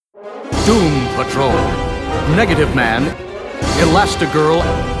Doom Patrol, Negative Man, Elastigirl,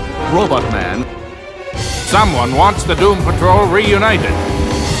 Robot Man. Someone wants the Doom Patrol reunited.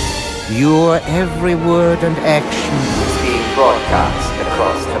 Your every word and action is being broadcast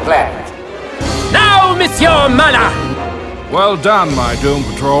across the planet. Now, Monsieur Mana! Well done, my Doom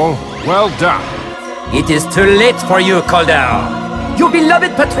Patrol. Well done. It is too late for you, Calder. Your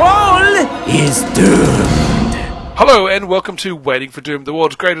beloved patrol is doomed. Hello and welcome to Waiting for Doom, the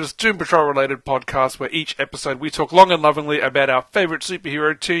world's greatest Doom Patrol-related podcast where each episode we talk long and lovingly about our favourite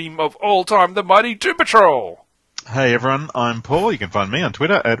superhero team of all time, the mighty Doom Patrol. Hey everyone, I'm Paul. You can find me on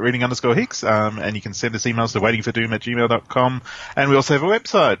Twitter at reading_Hicks, and you can send us emails to waitingfordoom@gmail.com, and we also have a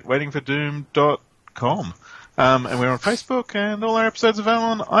website, waitingfordoom.com. And we're on Facebook, and all our episodes are available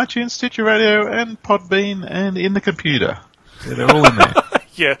on iTunes, Stitcher Radio, and Podbean, and in the computer. Yeah, they're all in there.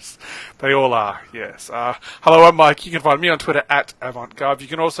 Yes, they all are, yes. Hello, I'm Mike. You can find me on Twitter at AvantGarde. You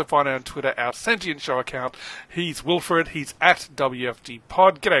can also find on Twitter our Sentient Show account. He's Wilfred. He's at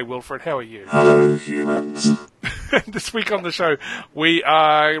WFDpod. G'day, Wilfred. How are you? Hello, humans. This week on the show, we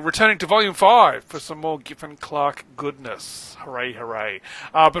are returning to Volume 5 for some more Giffen Clark goodness. Hooray, hooray.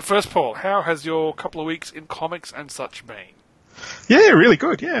 But first, Paul, how has your couple of weeks in comics and such been? Yeah, really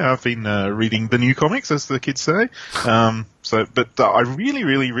good. Yeah, I've been reading the new comics, as the kids say. But I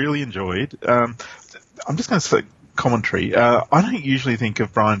really enjoyed. I'm just going to say commentary. I don't usually think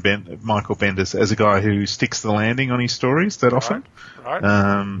of Michael Bendis as a guy who sticks the landing on his stories that often.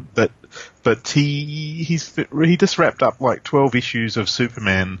 Right. But he just wrapped up like 12 issues of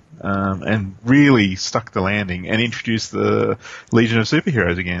Superman and really stuck the landing and introduced the Legion of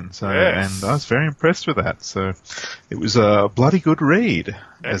Superheroes again. So yes. And I was very impressed with that. So it was a bloody good read,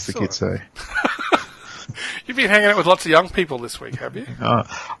 as the kids say. You've been hanging out with lots of young people this week, have you?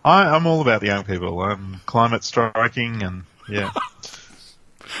 I'm all about the young people. Climate striking and yeah.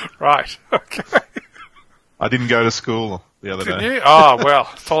 Right. Okay. I didn't go to school the other Didn't day. you? Oh, well,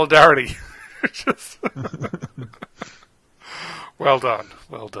 solidarity. Well done.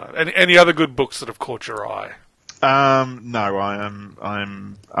 Any other good books that have caught your eye? No,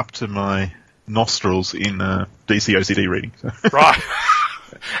 I'm up to my nostrils in DC OCD reading. So. Right.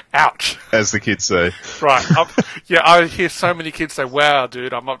 Ouch. As the kids say. Right. I hear so many kids say, wow,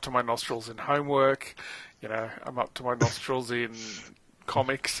 dude, I'm up to my nostrils in homework. You know, I'm up to my nostrils in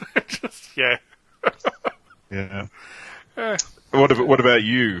comics. Yeah. Yeah. What about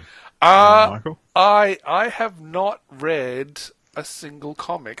you, Michael? Michael? I have not read a single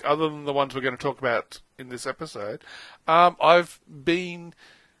comic other than the ones we're going to talk about in this episode. I've been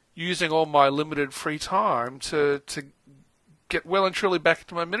using all my limited free time to get well and truly back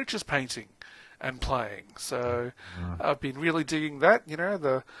into my miniatures painting and playing. So I've been really digging that. You know,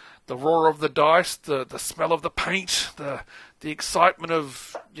 the roar of the dice, the smell of the paint, the excitement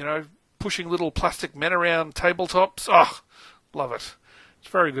of, you know, pushing little plastic men around tabletops. Oh, love it. It's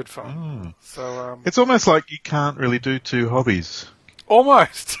very good fun. So it's almost like you can't really do two hobbies.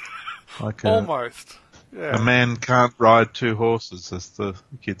 Almost. Like almost. Yeah. A man can't ride two horses, as the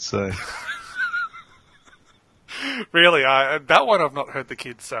kids say. Really, that one I've not heard the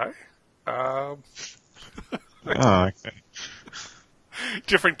kids say. Oh, okay.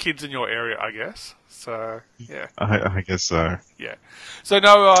 Different kids in your area, I guess. So, yeah. I guess so. Yeah. So,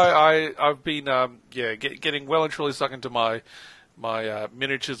 no, I've been, getting well and truly stuck into my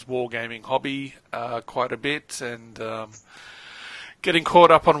miniatures wargaming hobby quite a bit, and getting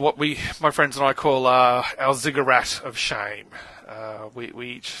caught up on what my friends and I call our ziggurat of shame. We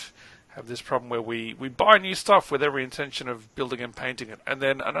each have this problem where we buy new stuff with every intention of building and painting it, and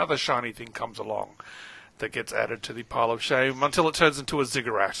then another shiny thing comes along that gets added to the pile of shame until it turns into a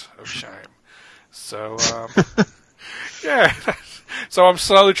ziggurat of shame. So, yeah. So I'm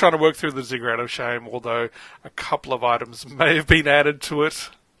slowly trying to work through the ziggurat of shame, although a couple of items may have been added to it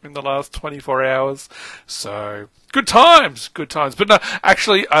in the last 24 hours. So, good times. But no,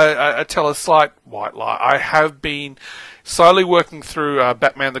 actually, I tell a slight white lie. I have been slowly working through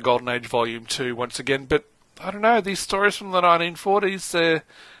Batman the Golden Age Volume 2 once again, but I don't know, these stories from the 1940s,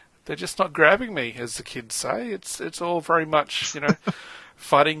 they're just not grabbing me, as the kids say. It's all very much, you know,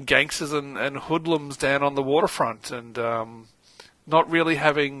 fighting gangsters and hoodlums down on the waterfront, and not really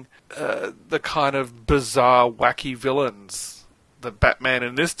having the kind of bizarre, wacky villains that Batman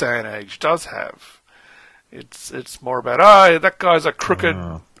in this day and age does have. It's more about, that guy's a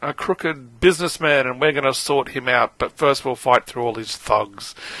crooked businessman, and we're going to sort him out, but first we'll fight through all his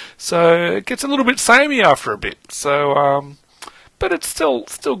thugs. So it gets a little bit samey after a bit. So, but it's still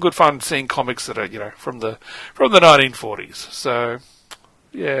good fun seeing comics that are, you know, from the 1940s. So,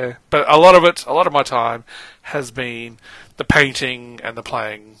 yeah. But a lot of my time has been the painting and the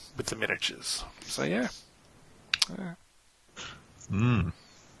playing with the miniatures. So yeah.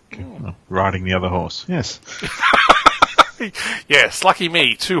 Riding the other horse, yes. Yes, lucky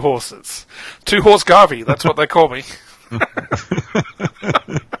me, 2 horses. 2-horse Garvey, that's what they call me.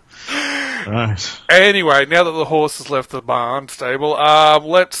 Right. Anyway, now that the horse has left the barn stable,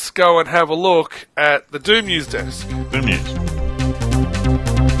 let's go and have a look at the Doom News Desk. Doom News.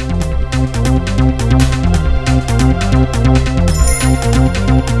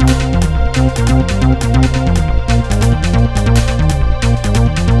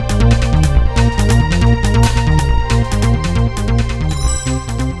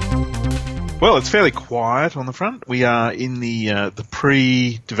 Well, it's fairly quiet on the front. We are in the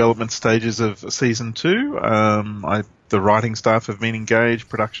pre-development stages of season 2. The writing staff have been engaged.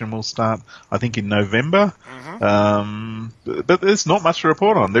 Production will start, I think, in November. But there's not much to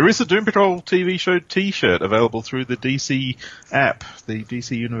report on. There is a Doom Patrol TV show T-shirt available through the DC app, the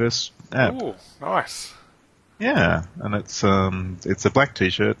DC Universe app. Ooh, nice. Yeah, and it's a black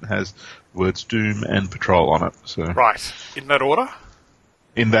T-shirt. It has words Doom and Patrol on it. So Right, in that order?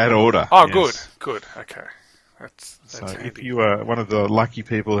 in that order. Oh, yes. good. Okay, that's So handy. if you are one of the lucky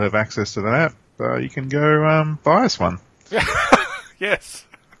people who have access to that app, you can go buy us one. Yes.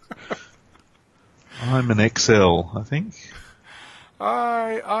 I'm an XL, I think.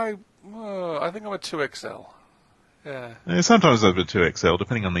 I think I'm a 2XL. Yeah. Sometimes over 2XL,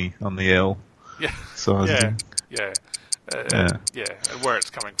 depending on the L Yeah. size. Yeah. Yeah. And where it's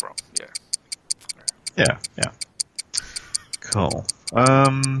coming from. Yeah. Yeah. Cool.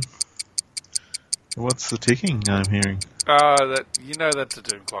 What's the ticking I'm hearing? That's a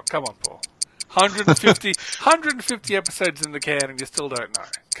Doom clock. Come on, Paul. 150 episodes in the can and you still don't know.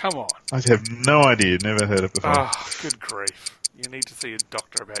 Come on. I have no idea. Never heard it before. Oh, good grief. You need to see a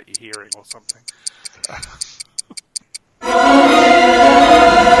doctor about your hearing or something.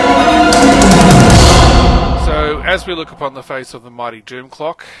 So, as we look upon the face of the mighty Doom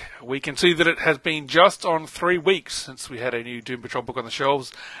clock, we can see that it has been just on 3 weeks since we had a new Doom Patrol book on the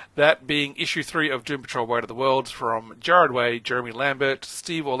shelves, that being issue 3 of Doom Patrol Weight of the Worlds from Jared Way, Jeremy Lambert,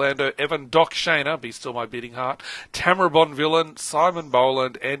 Steve Orlando, Evan Doc Shaner, Be Still My Beating Heart, Tamara Bonvillain, Simon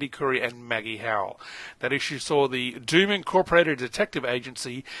Boland, Andy Curry, and Maggie Howell. That issue saw the Doom Incorporated Detective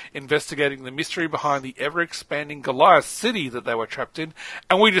Agency investigating the mystery behind the ever-expanding Goliath city that they were trapped in,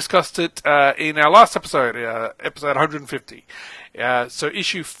 and we discussed it in our last episode, episode 150. So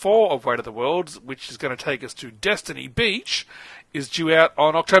issue 4 of Weight of the Worlds, which is going to take us to Destiny Beach, is due out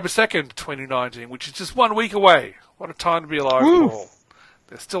on October 2nd, 2019, which is just 1 week away. What a time to be alive, Paul.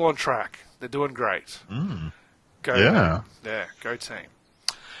 They're still on track. They're doing great. Go Yeah. Yeah, go team.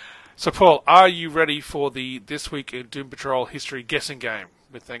 So, Paul, are you ready for the This Week in Doom Patrol History guessing game,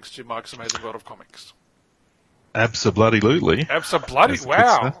 with thanks to Mike's Amazing World of Comics? Abso-bloody-lutely. Absolutely.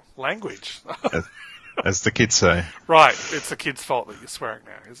 Wow. Language. As the kids say. Right, it's the kid's fault that you're swearing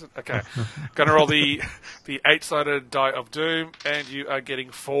now, is it? Okay. Gonna roll the 8-sided die of Doom, and you are getting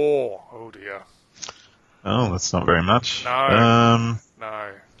 4. Oh dear. Oh, that's not very much. No.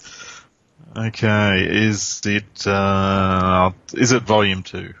 Okay, is it volume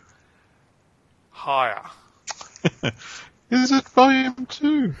 2? Higher. Is it volume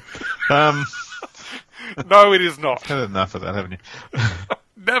 2? No, it is not. Had enough of that, haven't you?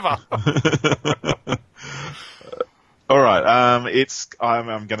 Never. All right. I'm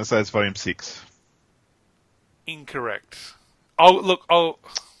going to say it's volume 6. Incorrect. Oh, look. Oh.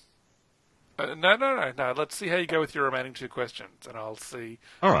 No. Let's see how you go with your remaining 2 questions, and I'll see.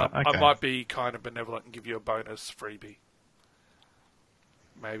 All right. Okay. I might be kind of benevolent and give you a bonus freebie.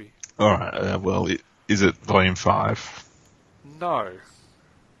 Maybe. All right. Well, is it volume 5? No.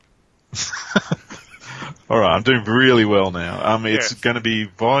 All right. I'm doing really well now. It's Yes. going to be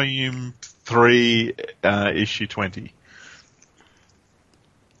volume 3, issue 20.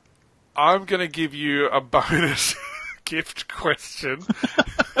 I'm going to give you a bonus gift question.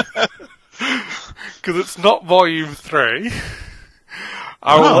 Because it's not volume 3.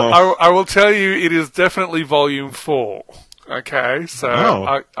 I will tell you it is definitely volume 4. Okay,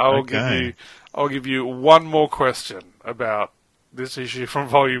 so I'll give you one more question about this issue from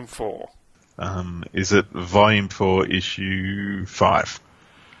volume 4. Is it volume 4, issue 5?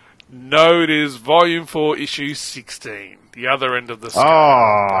 No, it is volume 4, issue 16. The other end of the scale.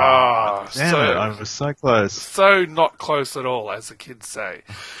 Damn it, I was so close. So not close at all, as the kids say.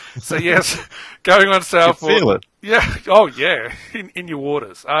 So yes, going on sale for... feel it. Yeah, oh yeah, in your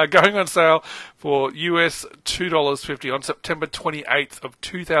waters. Going on sale for US $2.50 on September 28th of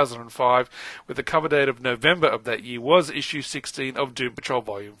 2005, with the cover date of November of that year, was issue 16 of Doom Patrol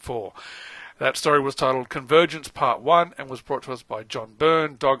Volume 4. That story was titled Convergence Part 1 and was brought to us by John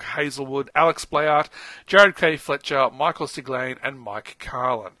Byrne, Dog Hazelwood, Alex Blayart, Jared K. Fletcher, Michael Siglane, and Mike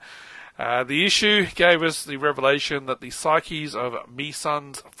Carlin. The issue gave us the revelation that the psyches of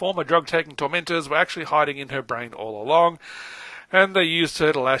Mi-sun's former drug-taking tormentors were actually hiding in her brain all along, and they used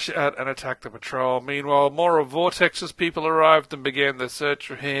her to lash out and attack the patrol. Meanwhile, more of Vortex's people arrived and began their search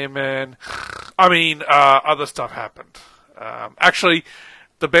for him, and, other stuff happened. Actually,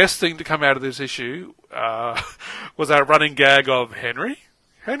 the best thing to come out of this issue was our running gag of Henry.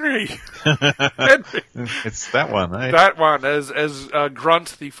 Henry! It's that one, eh? That one, as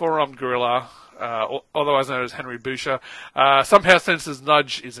Grunt, the four-armed gorilla, otherwise known as Henry Boucher, somehow senses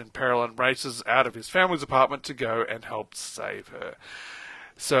Nudge is in peril and races out of his family's apartment to go and help save her.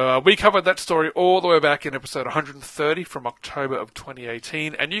 So we covered that story all the way back in episode 130 from October of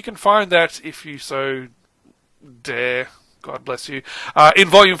 2018, and you can find that if you so dare, God bless you, in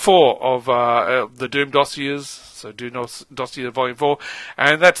Volume 4 of the Doom Dossiers, so Doom Dossier Volume 4,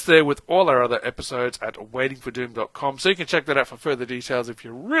 and that's there with all our other episodes at waitingfordoom.com, so you can check that out for further details if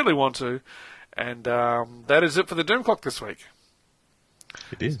you really want to, and that is it for the Doom Clock this week.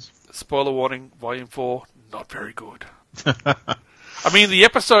 It is. Spoiler warning, Volume 4, not very good. The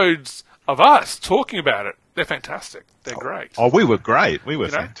episodes of us talking about it, they're fantastic. They're great. Oh, we were great. We were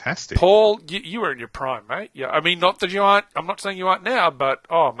fantastic. Paul, you were in your prime, mate. Yeah, not that you aren't. I'm not saying you aren't now, but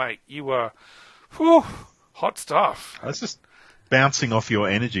mate, you were, hot stuff. I was just bouncing off your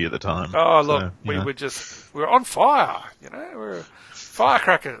energy at the time. Oh, look, we were on fire. We were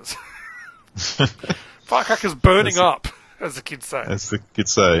firecrackers. Firecrackers burning up, as the kids say. As the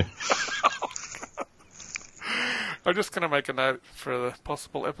kids say. I'm just going to make a note for the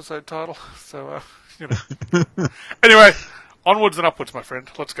possible episode title. So, Anyway, onwards and upwards, my friend.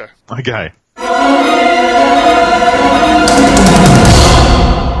 Let's go. Okay.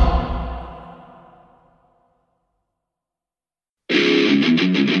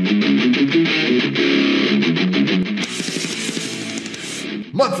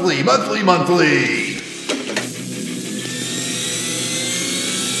 Monthly.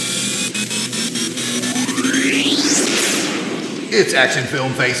 It's Action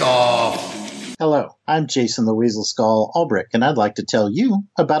Film Face Off. Hello, I'm Jason the Weasel Skull Ulbrich, and I'd like to tell you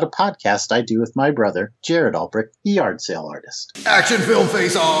about a podcast I do with my brother, Jared Ulbrich, the yard sale artist. Action Film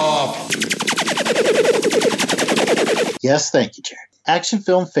Face Off. Yes, thank you, Jared. Action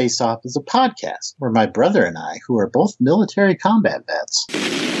Film Face Off is a podcast where my brother and I, who are both military combat vets.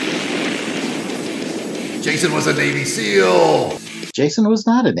 Jason was a Navy SEAL. Jason was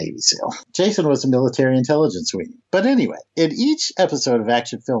not a Navy SEAL. Jason was a military intelligence weenie. But anyway, in each episode of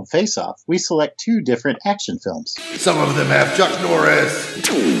Action Film Face Off, we select 2 different action films. Some of them have Chuck Norris.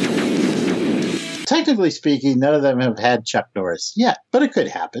 Technically speaking, none of them have had Chuck Norris yet, but it could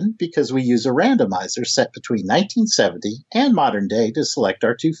happen because we use a randomizer set between 1970 and modern day to select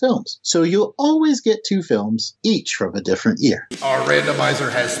our 2 films. So you'll always get 2 films, each from a different year. Our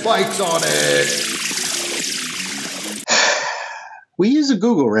randomizer has spikes on it. We use a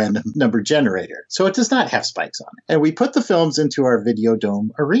Google random number generator, so it does not have spikes on it. And we put the films into our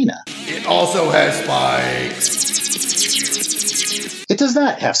Videodome arena. It also has spikes. It does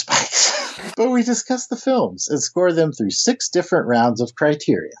not have spikes. But we discuss the films and score them through 6 different rounds of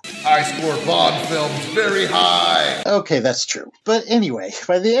criteria. I score Bond films very high. Okay, that's true. But anyway,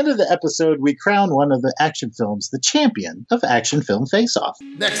 by the end of the episode, we crown one of the action films the champion of Action Film Face-Off.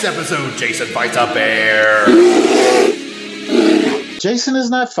 Next episode, Jason fights a bear. Jason is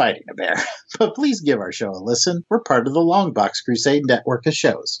not fighting a bear, but please give our show a listen. We're part of the Longbox Crusade network of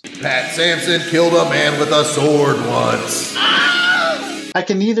shows. Pat Sampson killed a man with a sword once. I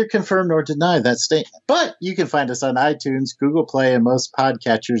can neither confirm nor deny that statement, but you can find us on iTunes, Google Play, and most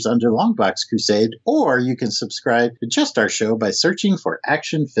podcatchers under Longbox Crusade, or you can subscribe to just our show by searching for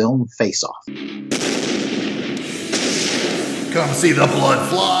Action Film Face-Off. Come see the blood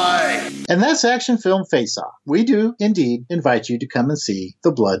fly. And that's Action Film Face-Off. We do, indeed, invite you to come and see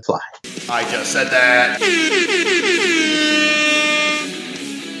the blood fly. I just said that.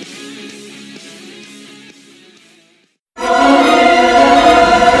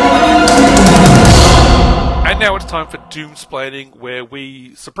 And now it's time for Doomsplaining, where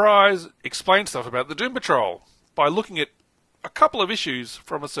we, surprise, explain stuff about the Doom Patrol by looking at a couple of issues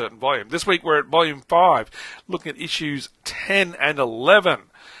from a certain volume. This week we're at Volume 5, looking at issues 10 and 11.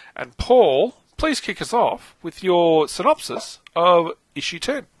 And Paul, please kick us off with your synopsis of issue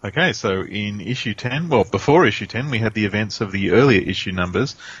 10. Okay, so in issue 10, well, before issue 10, we had the events of the earlier issue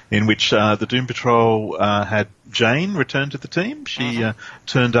numbers in which the Doom Patrol had Jane return to the team. She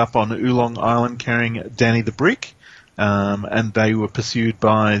turned up on Oolong Island carrying Danny the Brick. and they were pursued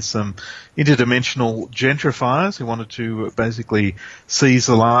by some interdimensional gentrifiers who wanted to basically seize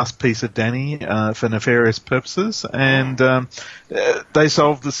the last piece of Danny for nefarious purposes, and they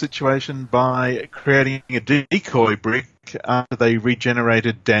solved the situation by creating a decoy brick after they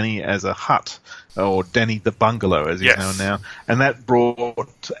regenerated Danny as a hut, or Danny the Bungalow, as he's known now, and that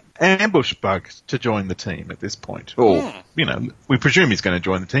brought Ambush Bug to join the team at this point. Or, we presume he's going to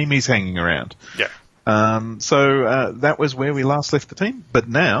join the team. He's hanging around. Yeah. So that was where we last left the team. But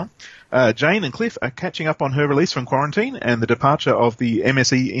now, Jane and Cliff are catching up on her release from quarantine and the departure of the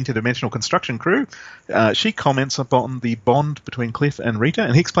MSE Interdimensional Construction crew. She comments upon the bond between Cliff and Rita,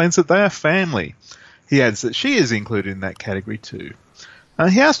 and he explains that they are family. He adds that she is included in that category too.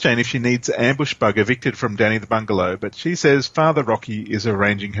 He asks Jane if she needs Ambush Bug evicted from Danny the Bungalow, but she says Father Rocky is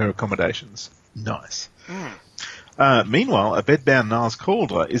arranging her accommodations. Nice. Meanwhile, a bedbound Niles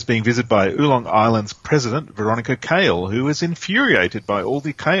Calder is being visited by Oolong Island's president, Veronica Cale, who is infuriated by all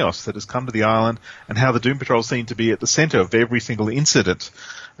the chaos that has come to the island and how the Doom Patrol seem to be at the centre of every single incident.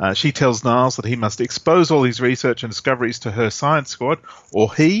 She tells Niles that he must expose all his research and discoveries to her science squad,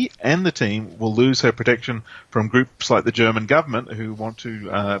 or he and the team will lose her protection from groups like the German government who want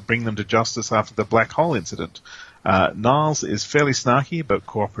to bring them to justice after the black hole incident. Niles is fairly snarky but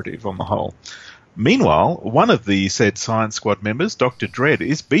cooperative on the whole. Meanwhile, one of the said science squad members, Dr. Dredd,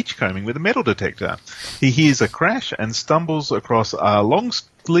 is beachcombing with a metal detector. He hears a crash and stumbles across a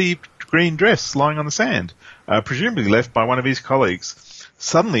long-sleeved green dress lying on the sand, presumably left by one of his colleagues.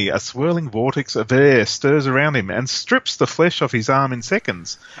 Suddenly, a swirling vortex of air stirs around him and strips the flesh off his arm in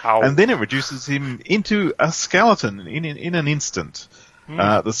seconds. Ow. And then it reduces him into a skeleton in an instant.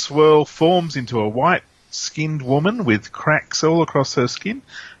 The swirl forms into a white-skinned woman with cracks all across her skin,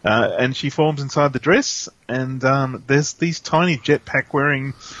 and she forms inside the dress, and there's these tiny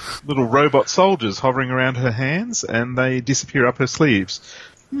jetpack-wearing little robot soldiers hovering around her hands, and they disappear up her sleeves.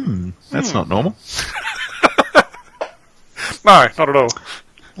 That's not normal. No, not at all.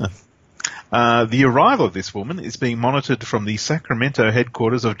 The arrival of this woman is being monitored from the Sacramento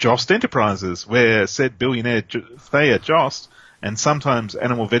headquarters of Jost Enterprises, where said billionaire Thayer Jost and sometimes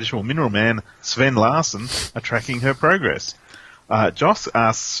animal vegetable mineral man Sven Larsson are tracking her progress. Jost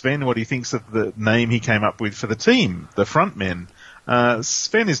asks Sven what he thinks of the name he came up with for the team, the Frontmen.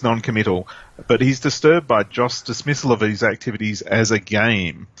 Sven is non-committal, but he's disturbed by Jost's dismissal of his activities as a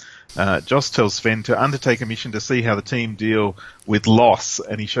game. Jost tells Sven to undertake a mission to see how the team deal with loss,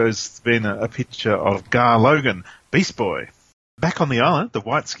 and he shows Sven a picture of Gar Logan, Beast Boy. Back on the island, the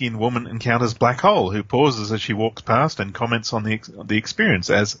white-skinned woman encounters Black Hole, who pauses as she walks past and comments on the experience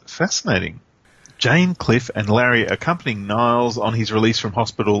as fascinating. Jane, Cliff, and Larry accompanying Niles on his release from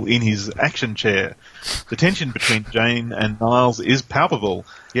hospital in his action chair. The tension between Jane and Niles is palpable,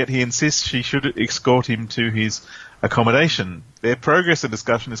 yet he insists she should escort him to his accommodation. Their progress and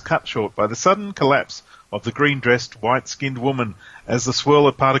discussion is cut short by the sudden collapse of the green-dressed, white-skinned woman as the swirl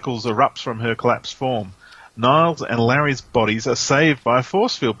of particles erupts from her collapsed form. Niles and Larry's bodies are saved by a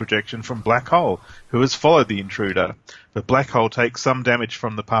force field projection from Black Hole, who has followed the intruder. But Black Hole takes some damage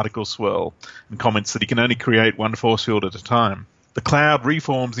from the particle swirl and comments that he can only create one force field at a time. The cloud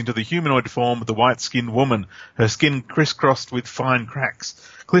reforms into the humanoid form of the white-skinned woman, her skin crisscrossed with fine cracks.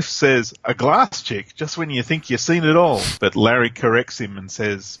 Cliff says, "A glass chick, just when you think you've seen it all." But Larry corrects him and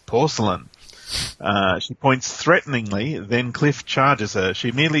says, "Porcelain." She points threateningly, then Cliff charges her. She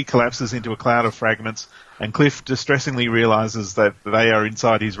immediately collapses into a cloud of fragments, and Cliff distressingly realizes that they are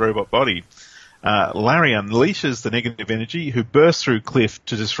inside his robot body. Larry unleashes the negative energy, who bursts through Cliff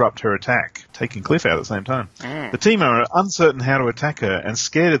to disrupt her attack, taking Cliff out at the same time. The team are uncertain how to attack her and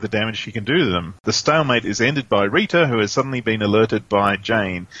scared of the damage she can do to them. The stalemate is ended by Rita, who has suddenly been alerted by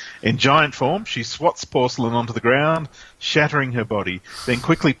Jane. In giant form, she swats Porcelain onto the ground, shattering her body, then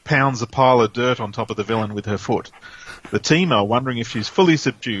quickly pounds a pile of dirt on top of the villain with her foot. The team are wondering if she's fully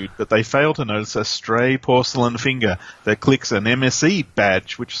subdued, but they fail to notice a stray porcelain finger that clicks an MSE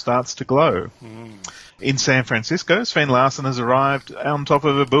badge which starts to glow. In San Francisco, Sven Larsson has arrived on top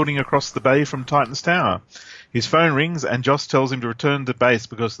of a building across the bay from Titan's Tower. His phone rings and Jost tells him to return to base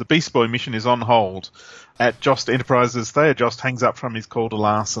because the Beast Boy mission is on hold. At Jost Enterprises, Thayer Jost hangs up from his call to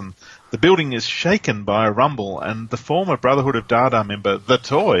Larsson. The building is shaken by a rumble, and the former Brotherhood of Dada member, The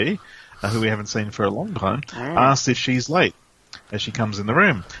Toy, who we haven't seen for a long time, asks if she's late as she comes in the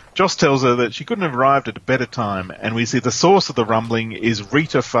room. Jost tells her that she couldn't have arrived at a better time, and we see the source of the rumbling is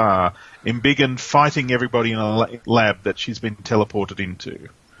Rita Farr, embiggened fighting everybody in a lab that she's been teleported into.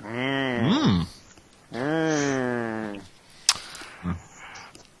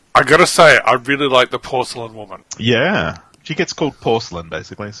 I gotta say, I really like the porcelain woman. Yeah. She gets called Porcelain,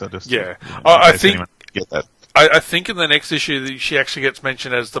 basically, so just... Yeah. I think... Get that. I think in the next issue she actually gets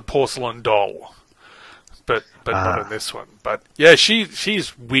mentioned as the porcelain doll, but not in this one. But yeah,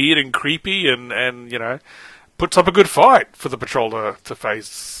 she's weird and creepy, and puts up a good fight for the patrol to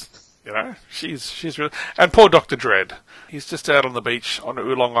face. She's really... And poor Dr. Dredd. He's just out on the beach on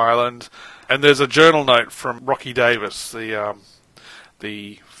Oolong Island, and there's a journal note from Rocky Davis, the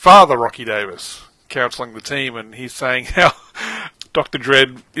father Rocky Davis, counselling the team, and he's saying how Dr.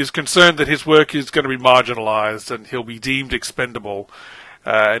 Dredd is concerned that his work is going to be marginalised and he'll be deemed expendable.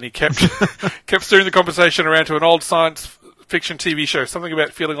 And he kept steering the conversation around to an old science fiction TV show, something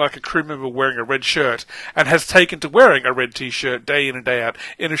about feeling like a crew member wearing a red shirt, and has taken to wearing a red T-shirt day in and day out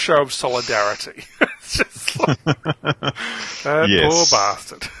in a show of solidarity. It's just like, that poor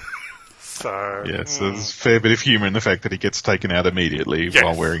bastard. So yes, there's a fair bit of humour in the fact that he gets taken out immediately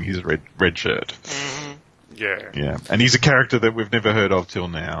while wearing his red shirt. Mm-hmm. Yeah, and he's a character that we've never heard of till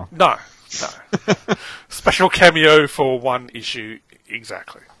now. No. Special cameo for one issue,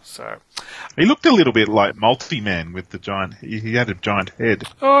 exactly. So he looked a little bit like Multi-Man with the giant. He had a giant head.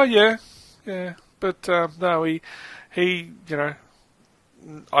 Oh yeah, but no, he,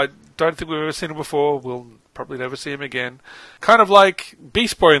 I don't think we've ever seen him before. We'll probably never see him again. Kind of like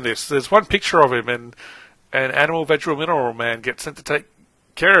Beast Boy in this. There's one picture of him, and an Animal, Vegetable, Mineral Man gets sent to take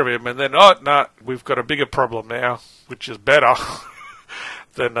care of him, and then we've got a bigger problem now, which is better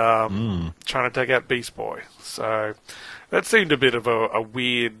than trying to take out Beast Boy. So that seemed a bit of a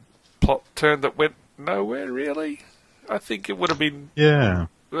weird plot turn that went nowhere, really. I think it would have been a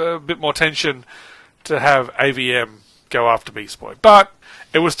bit more tension to have AVM go after Beast Boy. But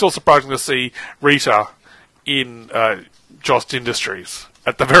it was still surprising to see Rita in Jost Industries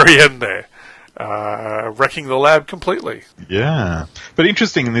at the very end there, wrecking the lab completely. Yeah. But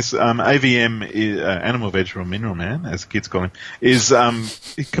interesting in this, AVM, Animal, Vegetable, Mineral Man, as the kids call him, is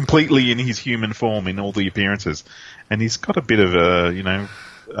completely in his human form in all the appearances. And he's got a bit of a,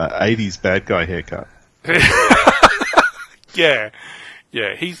 80s bad guy haircut. Yeah.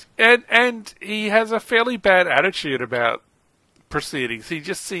 He's and he has a fairly bad attitude about proceedings. He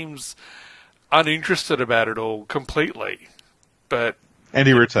just seems uninterested about it all completely. And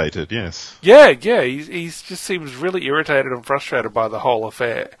irritated, yes. Yeah. He just seems really irritated and frustrated by the whole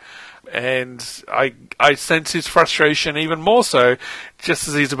affair. And I sense his frustration even more so just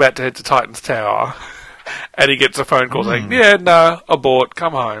as he's about to head to Titan's Tower. And he gets a phone call saying, abort,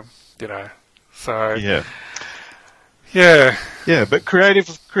 come home, So Yeah, but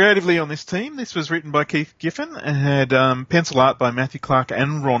creatively on this team, this was written by Keith Giffen and had pencil art by Matthew Clark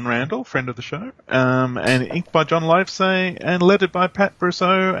and Ron Randall, friend of the show, and ink by John Livesay and lettered by Pat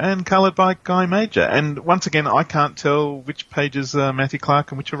Brousseau and coloured by Guy Major. And once again, I can't tell which pages are Matthew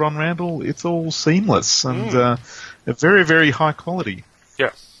Clark and which are Ron Randall. It's all seamless and a very, very high quality.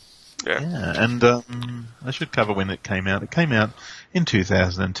 Yeah, and I should cover when it came out. It came out in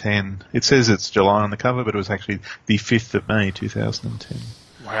 2010. It says it's July on the cover, but it was actually the 5th of May 2010.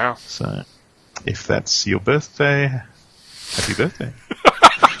 Wow. So, if that's your birthday, happy birthday.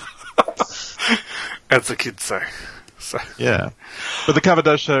 As the kids say. So. Yeah. But the cover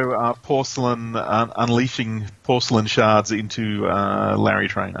does show porcelain, unleashing porcelain shards into Larry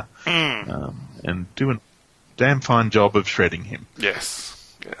Traynor. And doing a damn fine job of shredding him. Yes.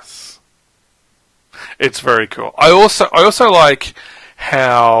 It's very cool. I also like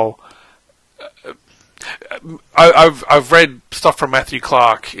how I've read stuff from Matthew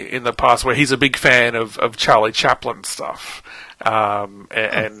Clark in the past where he's a big fan of Charlie Chaplin stuff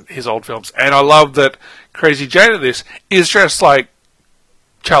and his old films, and I love that Crazy Jane in this is just like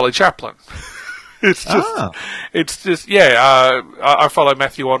Charlie Chaplin. It's just I follow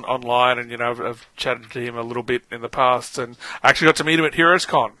Matthew online, and I've chatted to him a little bit in the past, and I actually got to meet him at Heroes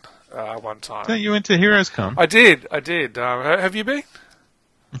Con one time. So you went to Heroes Con? I did. Have you been?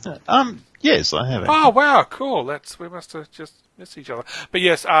 Yes, I have. Oh wow, cool. We must have just missed each other. But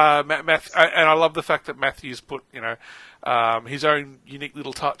yes, and I love the fact that Matthew's put his own unique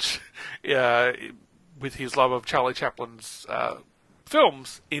little touch with his love of Charlie Chaplin's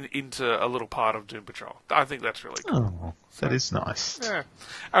films into a little part of Doom Patrol. I think that's really cool. Oh, that is nice. Yeah,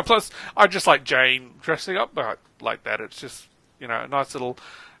 and plus, I just like Jane dressing up like that. It's just a nice little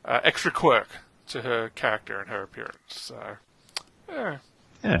extra quirk to her character and her appearance. So, yeah.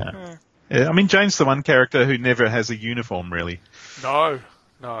 I mean, Jane's the one character who never has a uniform, really. No.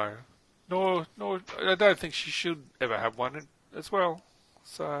 Nor I don't think she should ever have one as well.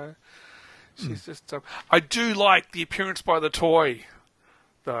 So, she's just. I do like the appearance by the toy,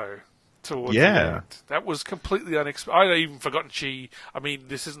 though. Towards the end. That was completely unexpected. I had even forgotten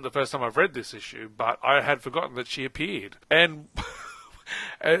this isn't the first time I've read this issue, but I had forgotten that she appeared. And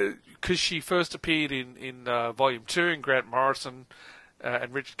because she first appeared in Volume 2 in Grant Morrison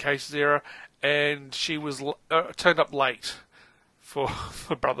and Richard Case's era, and she was turned up late for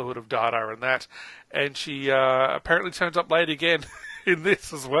the Brotherhood of Dada and that, and she apparently turns up late again in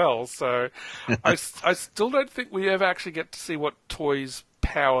this as well. So I still don't think we ever actually get to see what Toy's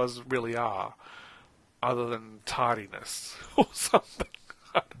powers really are, other than tardiness or something.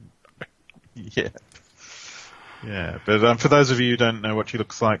 Yeah. Yeah, but for those of you who don't know what she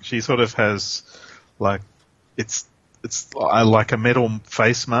looks like, she sort of has, like, it's like a metal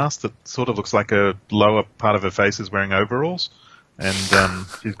face mask that sort of looks like a lower part of her face is wearing overalls. And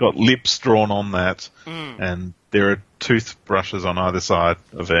she's got lips drawn on that, and there are toothbrushes on either side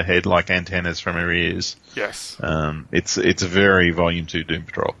of her head, like antennas from her ears. Yes. It's very Volume 2 Doom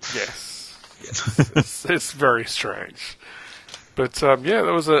Patrol. Yes. It's very strange. But, that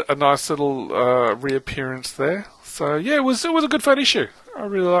was a nice little reappearance there. So, yeah, it was a good fun issue. I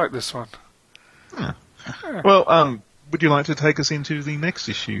really like this one. Yeah. Well, would you like to take us into the next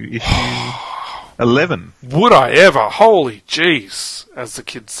issue? Issue 11. Would I ever? Holy jeez, as the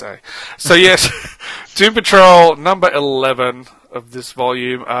kids say. So, yes, Doom Patrol number 11 of this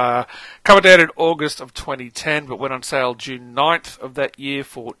volume. Cover dated August of 2010, but went on sale June 9th of that year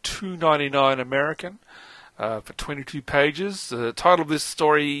for $2.99 American. For 22 pages. The title of this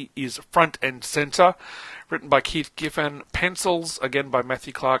story is Front and Center, written by Keith Giffen, pencils again by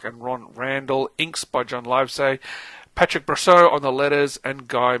Matthew Clark and Ron Randall, inks by John Livesay, Patrick Brousseau on the letters, and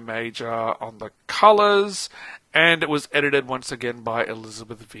Guy Major on the colours, and it was edited once again by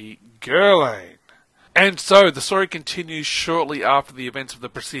Elisabeth V. Gehrlein. And so, the story continues shortly after the events of the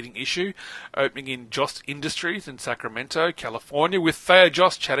preceding issue, opening in Jost Industries in Sacramento, California, with Thea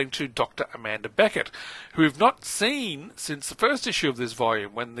Jost chatting to Dr. Amanda Beckett, who we've not seen since the first issue of this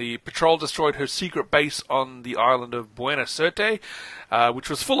volume, when the patrol destroyed her secret base on the island of Buena Suerte, which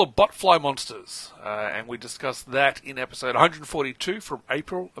was full of botfly monsters. And we discussed that in episode 142 from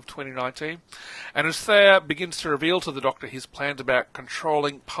April of 2019. And as Thea begins to reveal to the Doctor his plans about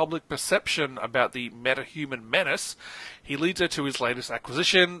controlling public perception about the metahuman menace, he leads her to his latest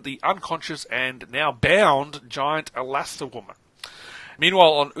acquisition, the unconscious and now bound giant Elastigirl.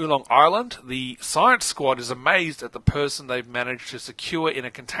 Meanwhile, on Oolong Island, the science squad is amazed at the person they've managed to secure in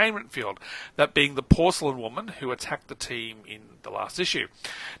a containment field, that being the porcelain woman who attacked the team in the last issue.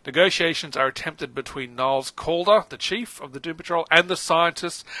 Negotiations are attempted between Niles Calder, the chief of the Doom Patrol, and the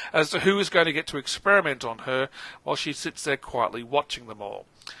scientists as to who is going to get to experiment on her, while she sits there quietly watching them all.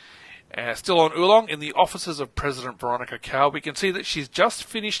 Still on Oolong, in the offices of President Veronica Cow, we can see that she's just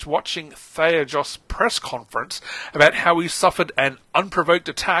finished watching Thea Jost's press conference about how he suffered an unprovoked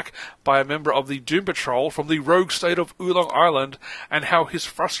attack by a member of the Doom Patrol from the rogue state of Oolong Island, and how his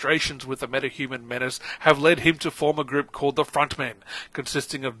frustrations with the metahuman menace have led him to form a group called the Frontmen,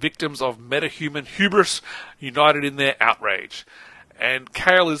 consisting of victims of metahuman hubris united in their outrage. And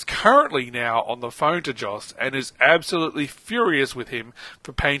Kale is currently now on the phone to Jost and is absolutely furious with him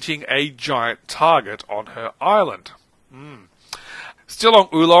for painting a giant target on her island. Still on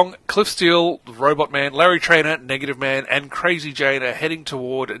Oolong, Cliff Steele, the Robot Man, Larry Trainer, Negative Man, and Crazy Jane are heading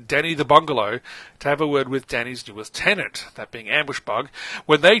toward Danny the Bungalow to have a word with Danny's newest tenant, that being Ambush Bug,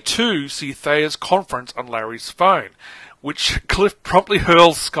 when they too see Thea's conference on Larry's phone, which Cliff promptly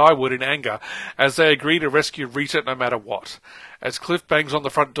hurls skyward in anger as they agree to rescue Rita no matter what. As Cliff bangs on the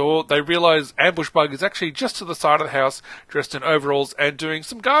front door, they realise Ambush Bug is actually just to the side of the house, dressed in overalls and doing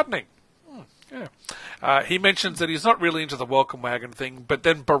some gardening. He mentions that he's not really into the welcome wagon thing, but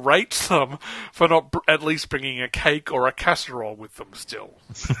then berates them for not at least bringing a cake or a casserole with them still.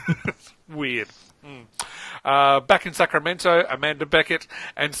 Weird. Back in Sacramento, Amanda Beckett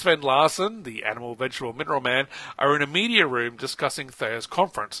and Sven Larsen, the animal, vegetable, mineral man, are in a media room discussing Thea's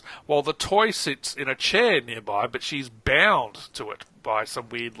conference, while the toy sits in a chair nearby, but she's bound to it by some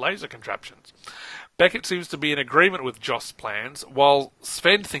weird laser contraptions. Beckett seems to be in agreement with Jost's plans, while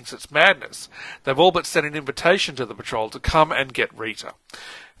Sven thinks it's madness. They've all but sent an invitation to the patrol to come and get Rita.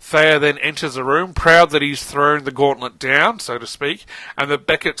 Thea then enters the room, proud that he's thrown the gauntlet down, so to speak, and that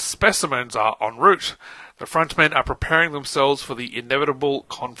Beckett's specimens are en route. The frontmen are preparing themselves for the inevitable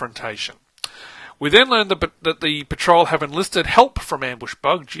confrontation. We then learn that the patrol have enlisted help from Ambush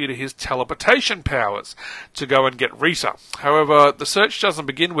Bug due to his teleportation powers to go and get Rita. However, the search doesn't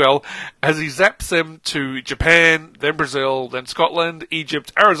begin well as he zaps them to Japan, then Brazil, then Scotland,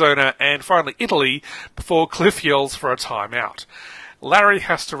 Egypt, Arizona, and finally Italy before Cliff yells for a timeout. Larry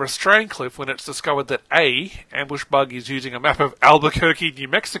has to restrain Cliff when it's discovered that A, Ambush Bug is using a map of Albuquerque, New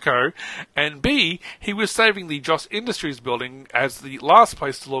Mexico, and B, he was saving the Jost Industries building as the last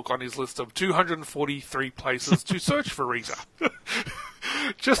place to look on his list of 243 places to search for Rita.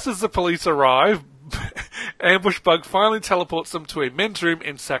 Just as the police arrive, Ambush Bug finally teleports them to a men's room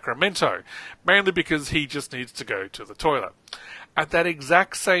in Sacramento, mainly because he just needs to go to the toilet. At that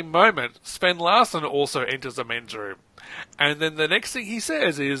exact same moment, Sven Larsson also enters a men's room. And then the next thing he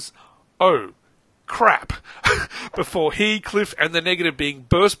says is, "Oh, crap," before he, Cliff, and the Negative Being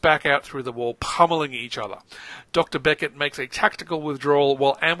burst back out through the wall, pummeling each other. Dr. Beckett makes a tactical withdrawal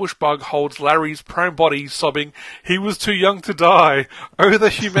while Ambush Bug holds Larry's prone body, sobbing, "He was too young to die. Oh, the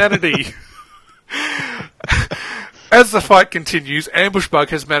humanity." As the fight continues, Ambush Bug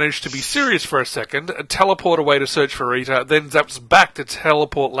has managed to be serious for a second, teleport away to search for Rita, then zaps back to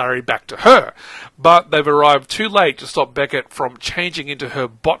teleport Larry back to her. But they've arrived too late to stop Beckett from changing into her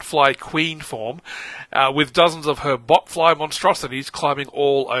botfly queen form, with dozens of her botfly monstrosities climbing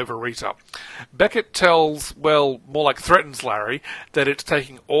all over Rita. Beckett tells, well, more like threatens Larry, that it's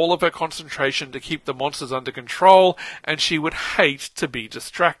taking all of her concentration to keep the monsters under control, and she would hate to be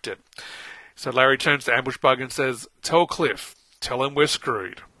distracted. So Larry turns to Ambush Bug and says, "Tell Cliff. Tell him we're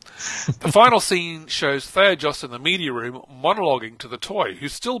screwed." The final scene shows Theodos in the media room monologuing to the toy,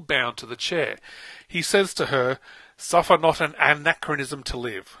 who's still bound to the chair. He says to her, "Suffer not an anachronism to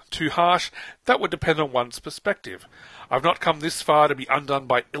live. Too harsh? That would depend on one's perspective. I've not come this far to be undone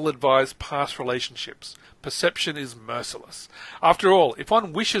by ill-advised past relationships. Perception is merciless. After all, if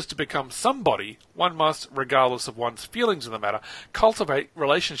one wishes to become somebody, one must, regardless of one's feelings in the matter, cultivate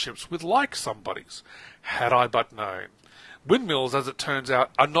relationships with like somebodies. Had I but known. Windmills, as it turns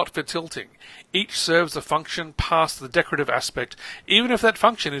out, are not for tilting. Each serves a function past the decorative aspect, even if that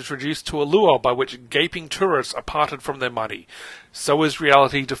function is reduced to a lure by which gaping tourists are parted from their money. So is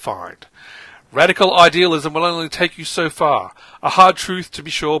reality defined. Radical idealism will only take you so far. A hard truth, to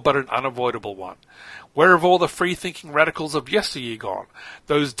be sure, but an unavoidable one. Where have all the free-thinking radicals of yesteryear gone?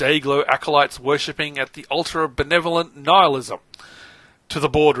 Those day-glow acolytes worshipping at the altar of benevolent nihilism? To the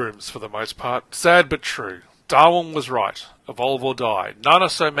boardrooms, for the most part. Sad but true. Darwin was right. Evolve or die. None are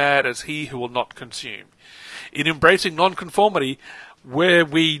so mad as he who will not consume. In embracing nonconformity, were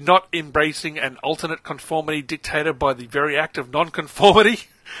we not embracing an alternate conformity dictated by the very act of nonconformity?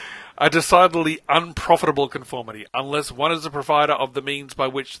 A decidedly unprofitable conformity, unless one is the provider of the means by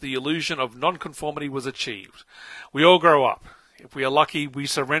which the illusion of nonconformity was achieved. We all grow up. If we are lucky, we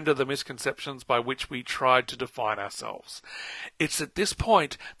surrender the misconceptions by which we tried to define ourselves. It's at this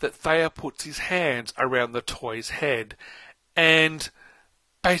point that Thea puts his hands around the toy's head and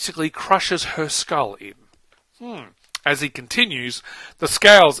basically crushes her skull in. As he continues, the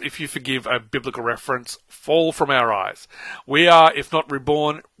scales, if you forgive a biblical reference, fall from our eyes. We are, if not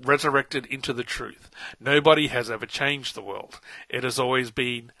reborn, resurrected into the truth. Nobody has ever changed the world. It has always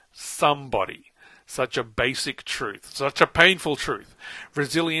been somebody. Such a basic truth, such a painful truth,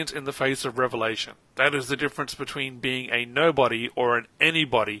 resilient in the face of revelation. That is the difference between being a nobody or an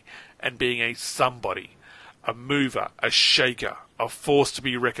anybody and being a somebody. A mover, a shaker, a force to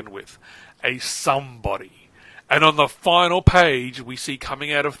be reckoned with. A somebody. And on the final page, we see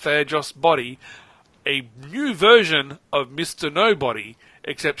coming out of Theodos' body a new version of Mr. Nobody,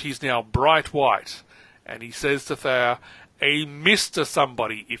 except he's now bright white. And he says to Thea, a Mr.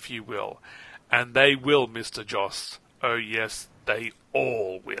 Somebody, if you will. And they will, Mr. Joss. Oh yes, they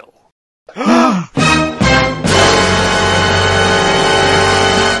all will.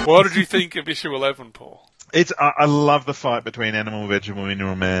 What did you think of issue 11, Paul? I love the fight between Animal, Vegetable,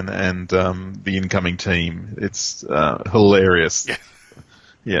 Mineral Man and the incoming team. It's hilarious. Yeah.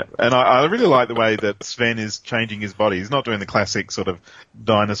 Yeah, and I really like the way that Sven is changing his body. He's not doing the classic sort of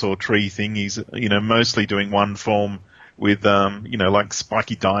dinosaur tree thing. He's, mostly doing one form with, like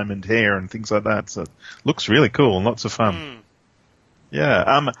spiky diamond hair and things like that. So it looks really cool and lots of fun.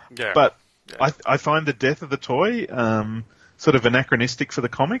 Yeah. But I find the death of the toy, sort of anachronistic for the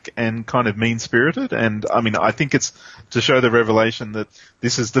comic and kind of mean-spirited. And, I think it's to show the revelation that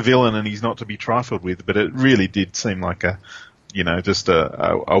this is the villain and he's not to be trifled with, but it really did seem like just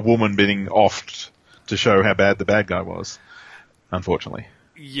a woman being offed to show how bad the bad guy was, unfortunately.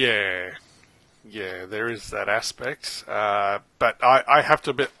 Yeah, there is that aspect. But I have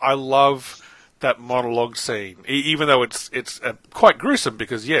to admit, I love that monologue scene, even though it's quite gruesome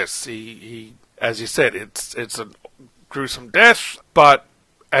because, yes, he as you said, it's a gruesome death, but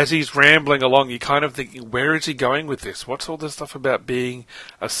as he's rambling along, you're kind of thinking, where is he going with this? What's all this stuff about being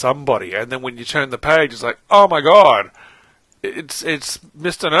a somebody? And then when you turn the page, it's like, oh my god, it's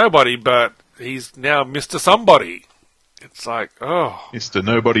Mr. Nobody, but he's now Mr. Somebody. It's like, oh. Mr.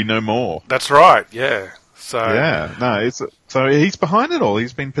 Nobody no more. That's right, yeah. So yeah, no, so he's behind it all.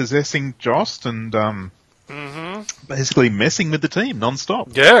 He's been possessing Jost and basically messing with the team non-stop.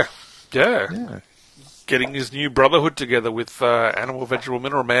 Yeah. getting his new brotherhood together with Animal, Vegetable,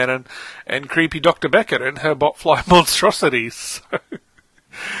 Mineral Man and creepy Dr. Beckett and her botfly monstrosities.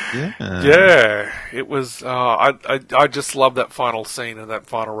 Yeah, it was. I just love that final scene and that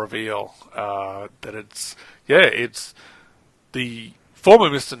final reveal. That it's the former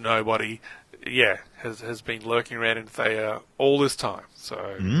Mr. Nobody. Yeah, has been lurking around in Thea all this time.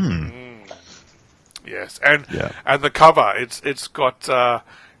 So yes, and the cover it's got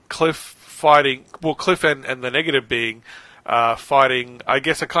Cliff fighting. Well, Cliff and the Negative being. Fighting, I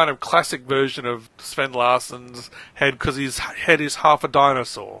guess, a kind of classic version of Sven Larsson's head, because his head is half a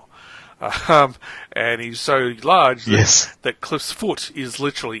dinosaur. And he's so large that Cliff's foot is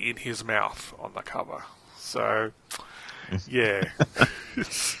literally in his mouth on the cover. So, yeah.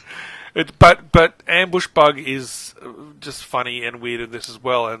 But Ambush Bug is just funny and weird in this as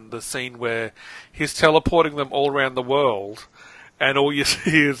well, and the scene where he's teleporting them all around the world, and all you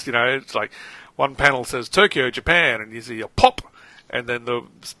see is, it's like, one panel says Tokyo, Japan, and you see a pop, and then the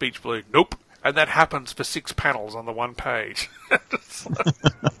speech blue, nope, and that happens for 6 panels on the one page.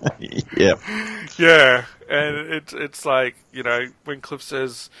 Yep. Yeah, and it's like, when Cliff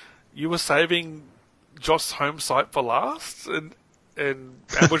says, you were saving Joss' home site for last, and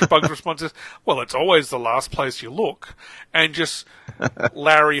Ambush Bug's response is, well, it's always the last place you look, and just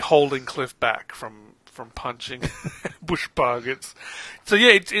Larry holding Cliff back from punching Ambush Bug. It's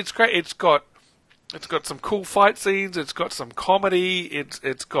great. It's got some cool fight scenes. It's got some comedy.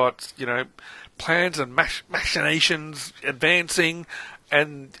 It's got plans and machinations advancing,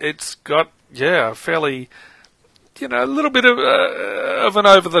 and it's got a fairly a little bit of an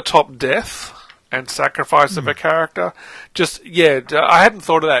over the top death and sacrifice of a character. I hadn't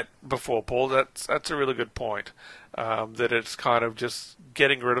thought of that before, Paul. That's a really good point. That it's kind of just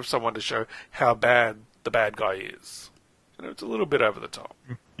getting rid of someone to show how bad the bad guy is. It's a little bit over the top.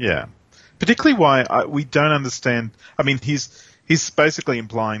 Yeah. Particularly why we don't understand. I mean, he's basically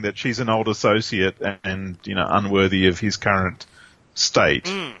implying that she's an old associate and unworthy of his current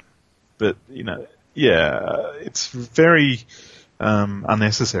state. But it's very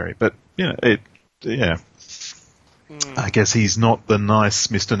unnecessary. But I guess he's not the nice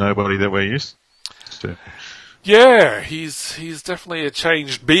Mr. Nobody that we're used to. Yeah, he's definitely a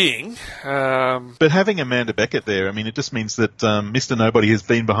changed being. But having Amanda Beckett there, I mean, it just means that Mr. Nobody has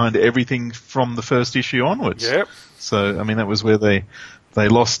been behind everything from the first issue onwards. Yep. So, I mean, that was where they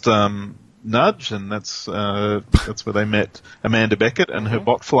lost Nudge, and that's where they met Amanda Beckett and her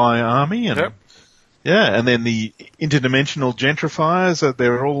Botfly army. And, and then the interdimensional gentrifiers,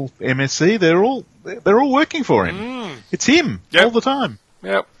 they're all MSC, they're all working for him. It's him all the time.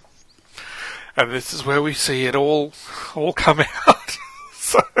 Yep. And this is where we see it all come out.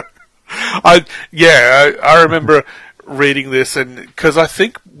 So, I remember reading this, and because I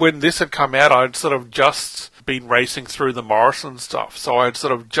think when this had come out, I'd sort of just been racing through the Morrison stuff, so I'd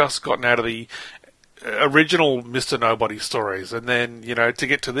sort of just gotten out of the original Mr. Nobody stories, and then to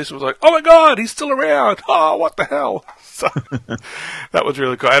get to this, it was like, oh my god, he's still around! Oh, what the hell! So that was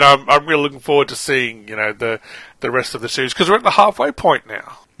really cool, and I'm really looking forward to seeing the rest of the series, because we're at the halfway point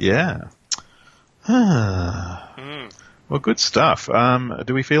now. Yeah. Well, good stuff.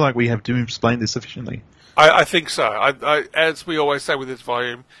 Do we feel like we have Doomsplained this sufficiently? I think so. I as we always say with this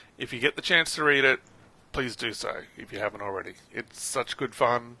volume, if you get the chance to read it, please do so if you haven't already. It's such good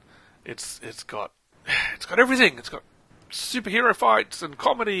fun. It's got everything. It's got superhero fights and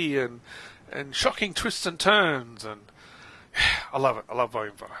comedy and shocking twists and turns, and I love it. I love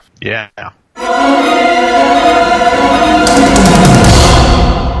Volume 5. Yeah.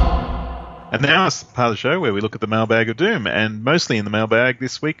 And now it's part of the show where we look at the Mailbag of Doom, and mostly in the mailbag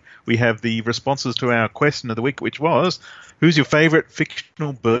this week we have the responses to our question of the week, which was, who's your favourite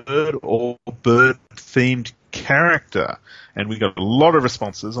fictional bird or bird-themed character? And we got a lot of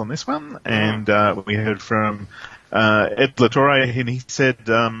responses on this one, and we heard from Ed Latore, and he said,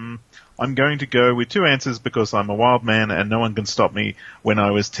 I'm going to go with 2 answers because I'm a wild man and no one can stop me. When I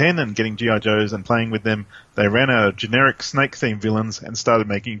was 10 and getting G.I. Joes and playing with them, they ran out of generic snake-themed villains and started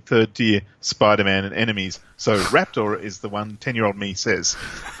making third-tier Spider-Man and enemies. So Raptor is the one 10-year-old me says.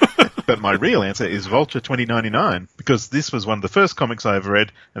 But my real answer is Vulture 2099, because this was one of the first comics I ever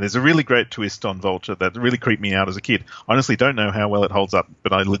read, and there's a really great twist on Vulture that really creeped me out as a kid. I honestly don't know how well it holds up,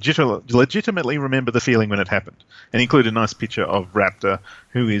 but I legitimately remember the feeling when it happened. And include a nice picture of Raptor,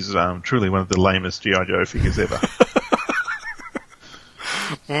 who is truly one of the lamest G.I. Joe figures ever.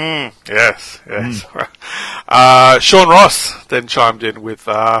 Yes. Sean Ross then chimed in with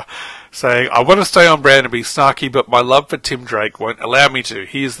saying, I want to stay on brand and be snarky, but my love for Tim Drake won't allow me to.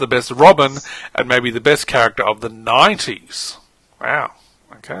 He is the best Robin and maybe the best character of the 90s. Wow.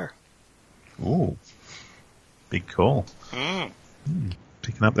 Okay. Ooh. Big call.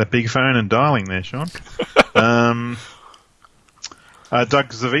 Picking up that big phone and dialing there, Sean. Doug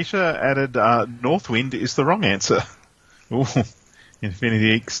Zavisha added, Northwind is the wrong answer. Ooh,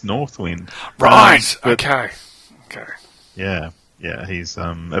 Infinity X Northwind. Right, okay. Yeah, he's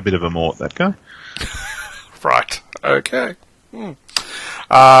a bit of a mort, that guy. Right, okay. We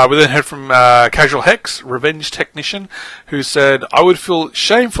then heard from Casual Hex, Revenge Technician, who said, I would feel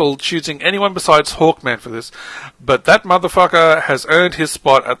shameful choosing anyone besides Hawkman for this, but that motherfucker has earned his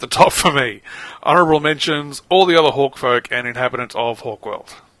spot at the top for me. Honourable mentions, all the other Hawkfolk and inhabitants of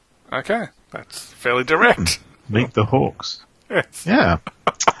Hawkworld. Okay, that's fairly direct. Meet the Hawks. Yes. Yeah.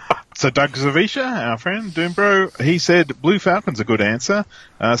 So Doug Zavisha, our friend, Doombro, he said Blue Falcon's a good answer.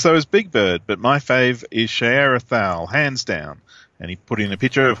 So is Big Bird, but my fave is Shayera Thal, hands down. And he put in a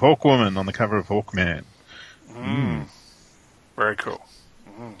picture of Hawkwoman on the cover of Hawkman. Very cool.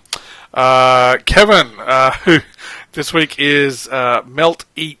 Kevin, who this week is Melt,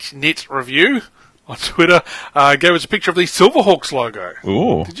 Eat, Knit Review on Twitter, gave us a picture of the Silverhawks logo.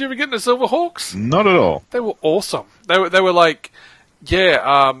 Ooh. Did you ever get into Silverhawks? Not at all. They were awesome. They were like,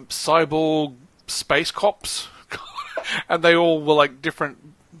 cyborg space cops. And they all were like different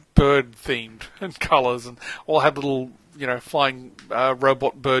bird themed and colours and all had little, flying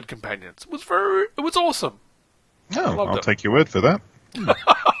robot bird companions. It was awesome. Oh, I'll take your word for that.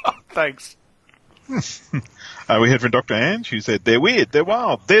 Thanks. We heard from Dr. Ange, who said, they're weird, they're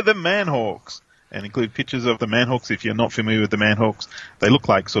wild, they're the Manhawks. And include pictures of the Manhawks if you're not familiar with the Manhawks. They look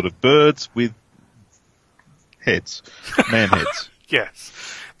like sort of birds with heads. Man heads. Yes.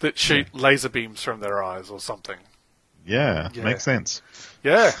 That shoot laser beams from their eyes or something. Yeah. Makes sense.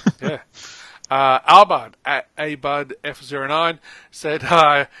 Yeah. Albud at ABudF09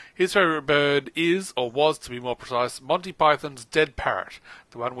 said his favourite bird is, or was to be more precise, Monty Python's dead parrot,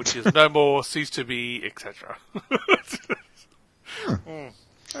 the one which is no more, ceased to be, etc.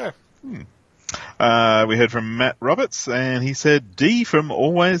 We heard from Matt Roberts, and he said D from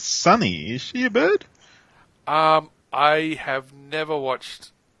Always Sunny. Is she a bird? I have never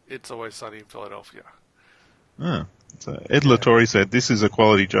watched It's Always Sunny in Philadelphia. So Ed Latore said, this is a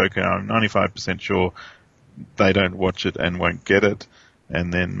quality joke. I'm 95% sure they don't watch it and won't get it.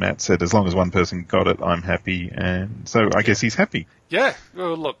 And then Matt said, as long as one person got it, I'm happy. And so I guess he's happy. Yeah.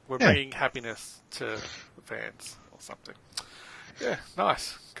 Well, look, we're bringing happiness to the fans or something. Yeah,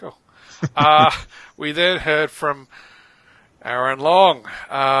 nice. Cool. We then heard from Aaron Long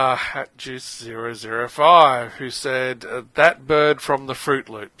at Juice005, who said, that bird from the Fruit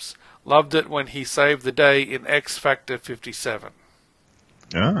Loops. Loved it when he saved the day in X Factor 57.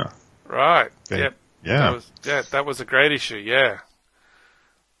 Ah. Right. Okay. Yep. Yeah. That was a great issue. Yeah.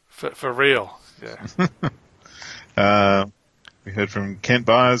 For real. Yeah. We heard from Kent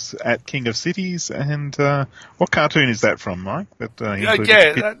Byers at King of Cities. And what cartoon is that from, Mike?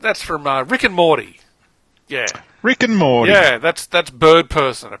 That's from Rick and Morty. Yeah. Rick and Morty. Yeah, that's Bird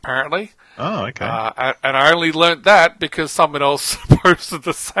Person, apparently. Oh, okay. And I only learnt that because someone else posted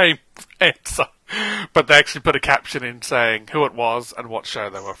the same answer. But they actually put a caption in saying who it was and what show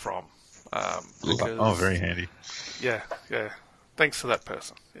they were from. Very handy. Yeah. Thanks to that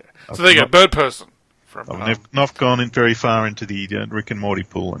person. Yeah. So there you go, Bird Person. I've not gone in very far into the Rick and Morty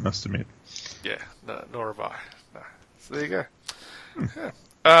pool, I must admit. Yeah, nor have I. No. So there you go.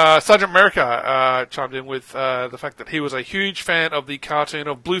 Yeah. Sergeant America chimed in with the fact that he was a huge fan of the cartoon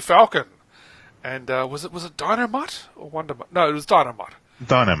of Blue Falcon. And was it Dynamite or Wonder Mutt? No, it was Dynamite.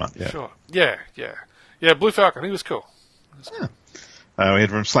 Dynamite, yeah. Sure. Yeah. Yeah, Blue Falcon, he was cool. We had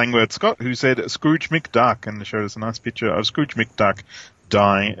from Slangword Scott, who said Scrooge McDuck, and showed us a nice picture of Scrooge McDuck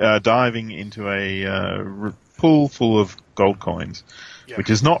diving into a pool full of gold coins, which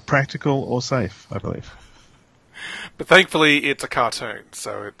is not practical or safe, I believe. But thankfully, it's a cartoon,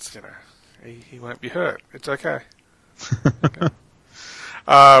 so it's, he won't be hurt. It's okay.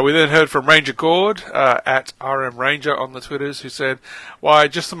 We then heard from Ranger Gord at RM Ranger on the Twitters, who said, why,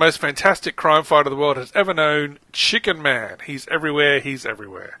 just the most fantastic crime fighter the world has ever known, Chicken Man. He's everywhere, he's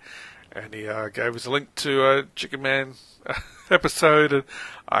everywhere. And he gave us a link to a Chicken Man episode, and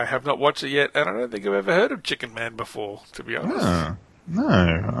I have not watched it yet, and I don't think I've ever heard of Chicken Man before, to be honest. No,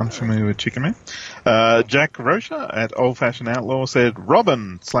 unfamiliar with Chicken Man. Jack Rocha at Old Fashioned Outlaw said,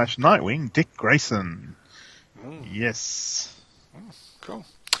 Robin/Nightwing, Dick Grayson. Yes. Cool.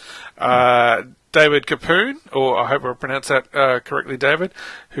 David Capoon, or I hope I pronounced that correctly, David,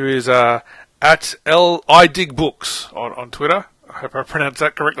 who is at I Dig Books on Twitter. I hope I pronounced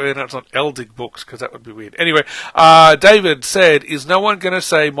that correctly, and it's not L Dig Books, because that would be weird. Anyway, David said, is no one going to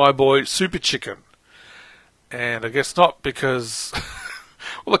say my boy Super Chicken? And I guess not, because...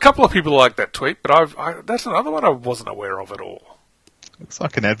 well, Well, a couple of people like that tweet, but that's another one I wasn't aware of at all. It's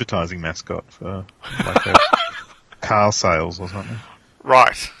like an advertising mascot for like a car sales or something.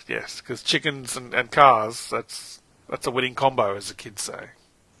 Right, yes, because chickens and cars, that's a winning combo, as the kids say.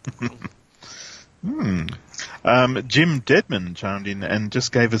 Jim Deadman chimed in and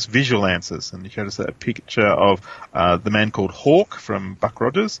just gave us visual answers, and he showed us a picture of the man called Hawk from Buck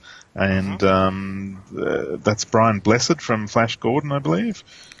Rogers, and that's Brian Blessed from Flash Gordon, I believe.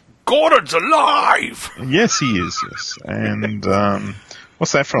 Gordon's alive! Yes, he is, yes. And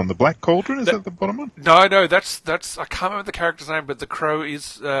what's that from? The Black Cauldron? Is that the bottom one? No, that's I can't remember the character's name, but the crow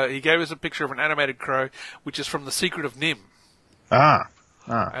is, he gave us a picture of an animated crow, which is from The Secret of Nim.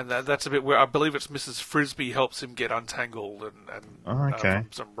 And that's a bit where I believe it's Mrs. Frisbee helps him get untangled and from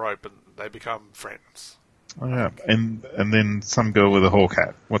some rope, and they become friends. Oh, yeah, and then some girl with a hawk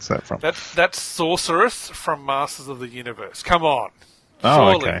hat. What's that from? That's Sorceress from Masters of the Universe. Come on.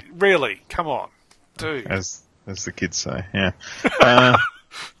 Oh, Surely. okay. Really, come on. Dude. As the kids say, yeah.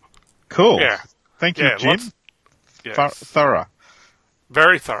 Cool. Yeah. Thank you, Jim. Yes. Thorough.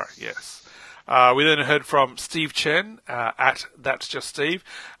 Very thorough, yes. We then heard from Steve Chen, at That's Just Steve,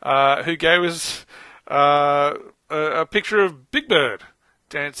 who gave us a picture of Big Bird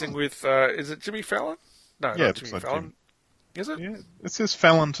dancing with, is it Jimmy Fallon? No, Yeah, not Jimmy Fallon. Is it? Yeah, it says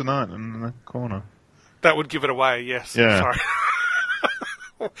Fallon tonight in the corner. That would give it away, yes. Yeah. Sorry.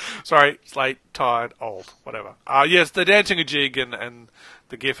 Sorry, it's late, tired, old, whatever. Yes, they're dancing a jig, and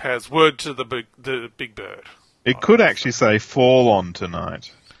the GIF has word to the Big Bird. It could actually say fall on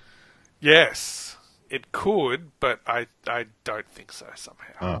tonight. Yes, it could, but I don't think so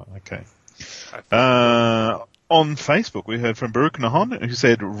somehow. Oh, okay. On Facebook, we heard from Baruch Nahon, who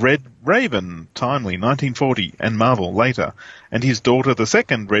said Red Raven, timely, 1940, and Marvel, later. And his daughter, the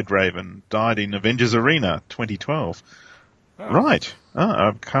second Red Raven, died in Avengers Arena, 2012. Oh. Right.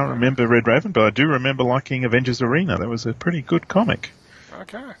 I can't remember Red Raven, but I do remember liking Avengers Arena. That was a pretty good comic.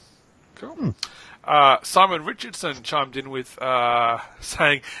 Okay, cool. Simon Richardson chimed in with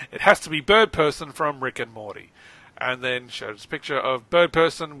saying it has to be Bird Person from Rick and Morty, and then showed us a picture of Bird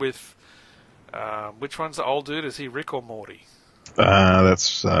Person with which one's the old dude? Is he Rick or Morty?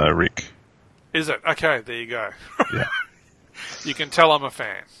 That's Rick. Is it? Okay, there you go. Yeah. You can tell I'm a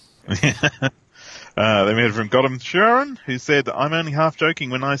fan. They made it from Gotham Sharon, who said, I'm only half joking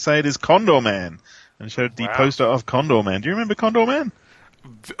when I say it is Condor Man, and showed the poster of Condor Man. Do you remember Condor Man?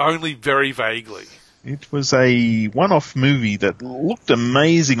 Only very vaguely. It was a one-off movie that looked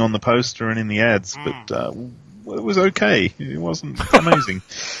amazing on the poster and in the ads, but it was okay. It wasn't amazing.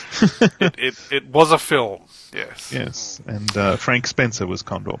 It was a film, yes. Yes, and Frank Spencer was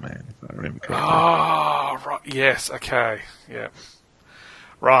Condor Man, if I remember correctly. Oh, right. Yes, okay. Yeah.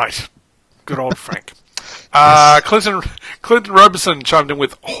 Right. Good old Frank. Clinton Robertson chimed in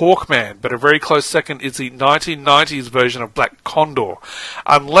with Hawkman, but a very close second is the 1990s version of Black Condor,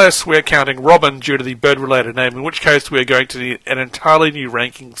 unless we're counting Robin due to the bird-related name, in which case we're going to need an entirely new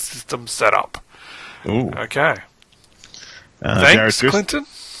ranking system set up. Ooh. Okay. Thanks, Clinton.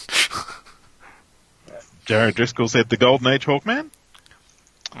 Jared Driscoll said the Golden Age Hawkman.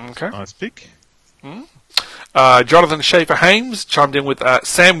 Okay. Nice pick. Jonathan Schaefer-Hames chimed in with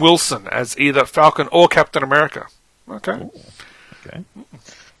Sam Wilson as either Falcon or Captain America. Okay. Ooh. Okay.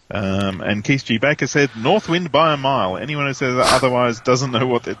 And Keith G. Baker said Northwind by a mile. Anyone who says otherwise doesn't know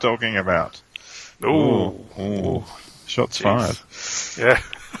what they're talking about. Ooh. Shots fired. Yeah.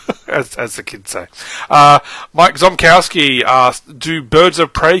 as the kids say. Mike Zomkowski asked, do birds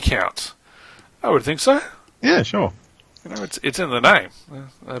of prey count? I would think so. Yeah, sure. You know, it's in the name.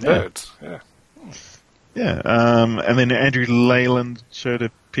 They're birds. Yeah. Yeah, and then Andrew Leyland showed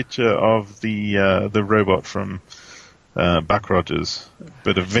a picture of the robot from Buck Rogers,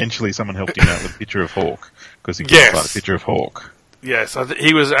 but eventually someone helped him out with a picture of Hawk, because he couldn't find a picture of Hawk. Yes,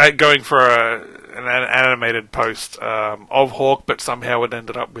 he was going for an animated post of Hawk, but somehow it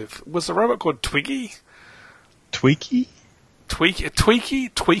ended up with... Was the robot called Twiggy? Tweaky? Tweaker?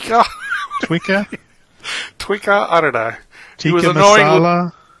 Tweaker? I don't know. Tikka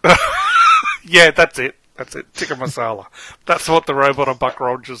masala? Yeah, that's it. Tikka masala. That's what the robot on Buck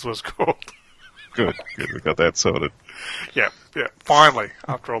Rogers was called. Good. We got that sorted. Yeah. Finally,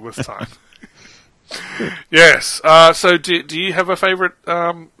 after all this time. Yes. So, do you have a favourite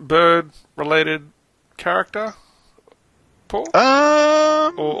bird-related character, Paul?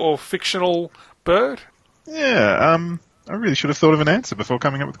 Or fictional bird? Yeah. I really should have thought of an answer before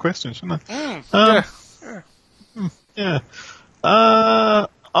coming up with questions, shouldn't I? Yeah.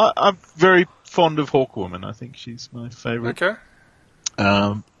 I'm very fond of Hawkwoman. I think she's my favourite. Okay.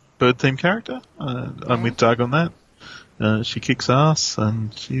 Bird-themed character. I'm with Doug on that. She kicks ass,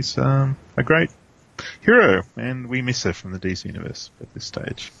 and she's a great hero, and we miss her from the DC universe at this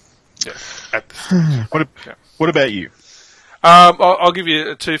stage. Yeah, at this stage. What about you? I'll give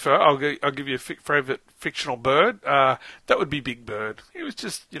you a twofer. I'll give you a favourite fictional bird. That would be Big Bird. He was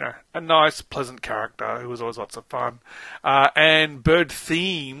just, a nice, pleasant character who was always lots of fun. And bird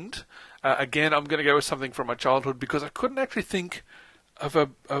themed. Again, I'm going to go with something from my childhood because I couldn't actually think of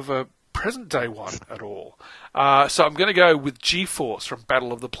a present day one at all. So I'm going to go with G-Force from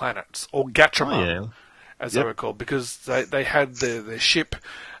Battle of the Planets, or Gatchaman, as they were called, because they had their ship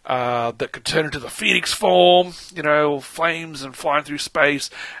that could turn into the Phoenix form, flames and flying through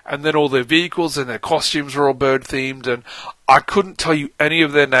space, and then all their vehicles and their costumes were all bird themed, and I couldn't tell you any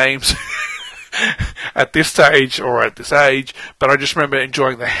of their names at this stage or at this age, but I just remember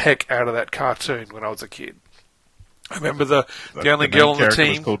enjoying the heck out of that cartoon when I was a kid. I remember the only girl on the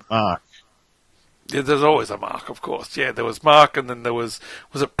team was called Mark. Yeah, there's always a Mark, of course. Yeah, there was Mark, and then there was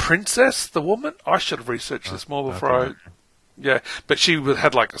it Princess, the woman? I should have researched this more before Yeah, but she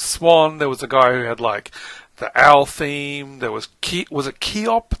had like a swan. There was a guy who had like the owl theme. There was was it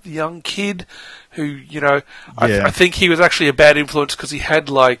Keop, the young kid, who I think he was actually a bad influence because he had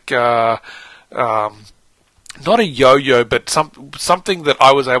like not a yo-yo, but something that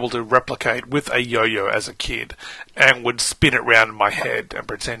I was able to replicate with a yo-yo as a kid, and would spin it round in my head and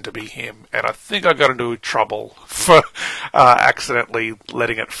pretend to be him. And I think I got into trouble for accidentally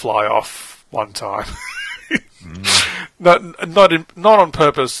letting it fly off one time. Not on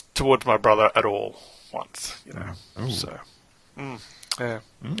purpose towards my brother at all. Once, So, yeah.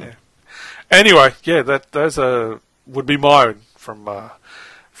 Anyway, those would be mine from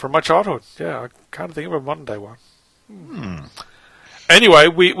my childhood. Yeah, I can't think of a modern day one. Anyway,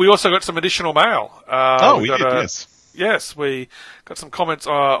 we also got some additional mail. We did, yes. Yes, we got some comments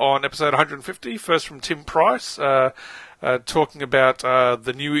on episode 150. First from Tim Price, talking about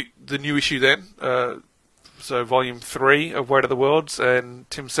the new issue then. So volume 3 of Weight of the Worlds, and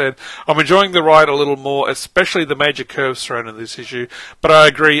Tim said, I'm enjoying the ride a little more, especially the major curves thrown in this issue, but I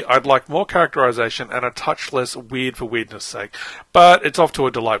agree I'd like more characterization and a touch less weird for weirdness' sake. But it's off to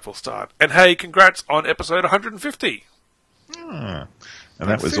a delightful start. And hey, congrats on episode 150. And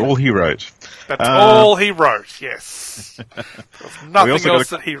that was all he wrote. That's all he wrote, yes. Nothing else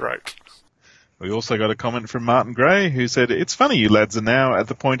that he wrote. We also got a comment from Martin Gray, who said, it's funny you lads are now at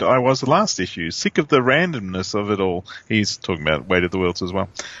the point I was the last issue. Sick of the randomness of it all. He's talking about Weight of the Worlds as well.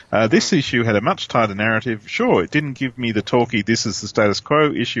 This issue had a much tighter narrative. Sure, it didn't give me the talky, this is the status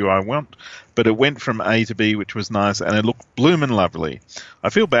quo issue I want, but it went from A to B, which was nice, and it looked bloomin' lovely. I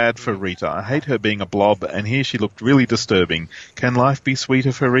feel bad for Rita. I hate her being a blob, and here she looked really disturbing. Can life be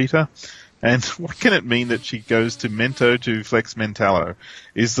sweeter for Rita? And what can it mean that she goes to Mento to flex Mentallo?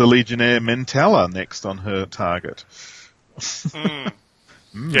 Is the Legionnaire Mentala next on her target?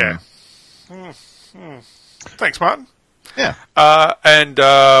 Yeah. Thanks, Martin. Yeah.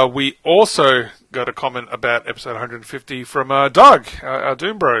 And we also got a comment about episode 150 from Doug, our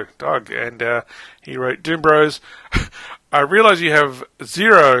Doom Bro, Doug. And he wrote, Doom Bros, I realise you have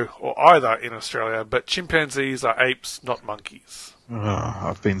 0 or either in Australia, but chimpanzees are apes, not monkeys. Oh,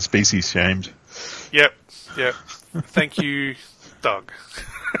 I've been species shamed. Yep. Thank you, Doug.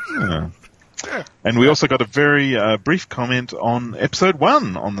 Yeah. And we also got a very brief comment on episode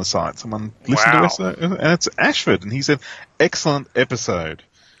 1 on the site. Someone listened to us, and it's Ashford, and he said, excellent episode.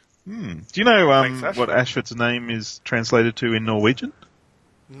 Do you know Thanks, what Ashford's name is translated to in Norwegian?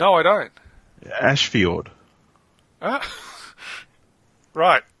 No, I don't. Ashfjord.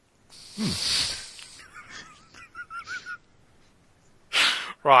 Right.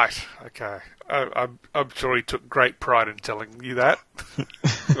 Right, okay. I'm sure he took great pride in telling you that.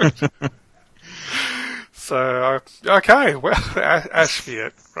 So, okay, well,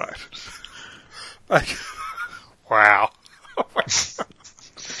 Ashfield, right. Wow.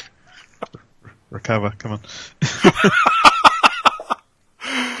 Recover, come on.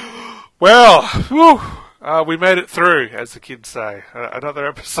 Well, whew, we made it through, as the kids say. Another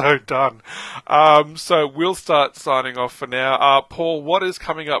episode done. So we'll start signing off for now. Paul, what is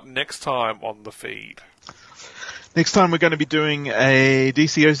coming up next time on the feed? Next time we're going to be doing a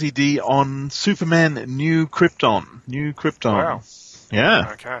DC OCD on Superman New Krypton. Wow.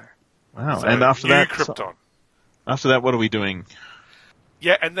 Yeah. Okay. Wow. So and after New that, Krypton. After that, what are we doing?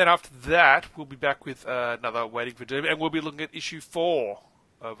 Yeah, and then after that, we'll be back with another Waiting for Doom, and we'll be looking at issue 4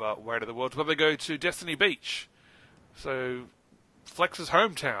 of Weight of the Worlds, where they go to Destiny Beach. So, Flex's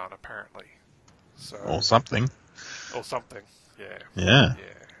hometown, apparently. So, Or something. Yeah. Yeah.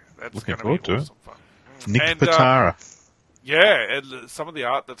 That's Looking gonna forward be to awesome fun. Nick And, Patara. Yeah, some of the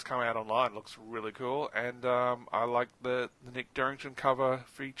art that's come out online looks really cool, and I like the Nick Darrington cover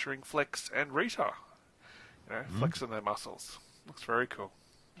featuring Flex and Rita. Flexing their muscles. Looks very cool.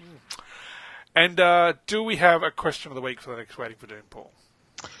 And do we have a question of the week for the next Waiting for Doom, Paul?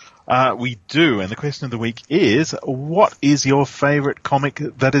 We do, and the question of the week is, what is your favourite comic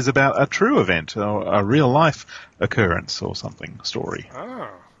that is about a true event, or a real-life occurrence or something, story? Oh,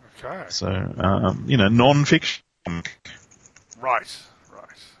 okay. So, non-fiction. Right.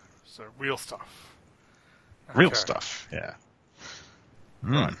 So, real stuff. Okay. Real stuff, yeah.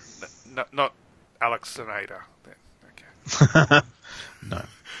 Right. Not Alex and Ada, then. Okay. No.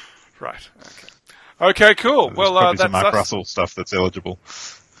 Right, okay. Okay, cool. There's well, probably that's some Mark us. Russell stuff that's eligible.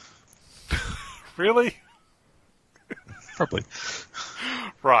 Really? Probably.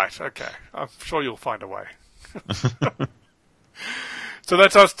 Right, okay. I'm sure you'll find a way. So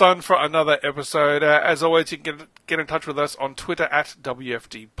that's us done for another episode. As always, you can get in touch with us on Twitter at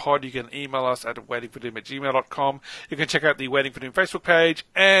WFDpod. You can email us at waitingfordoom@gmail.com. You can check out the Waiting for Doom Facebook page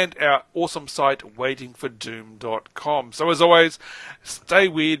and our awesome site, waitingfordoom.com. So as always, stay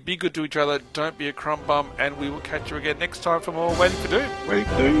weird, be good to each other, don't be a crumb bum, and we will catch you again next time for more Waiting for Doom. Waiting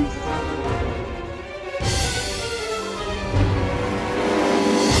for Doom.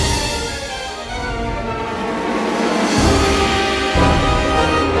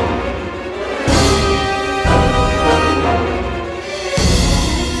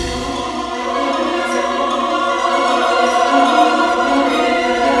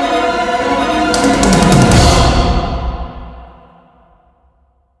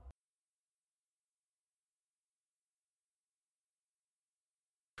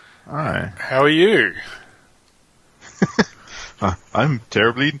 Hi. How are you? I'm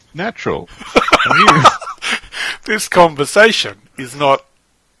terribly natural. How are you? This conversation is not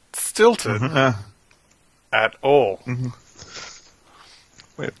stilted at all. Mm-hmm.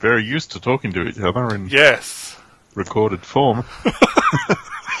 We're very used to talking to each other in recorded form.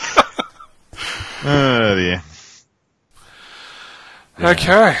 Oh dear. Yeah.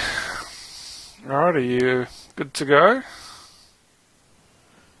 Okay. Alright, are you good to go?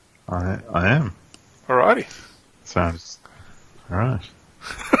 I am. Alrighty. Sounds alright.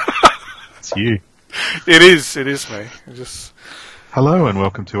 It's you. It is me. Hello and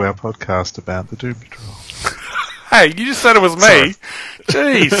welcome to our podcast about the Doom Patrol. Hey, you just said it was me.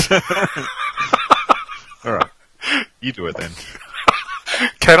 Sorry. Jeez. Alright. You do it then.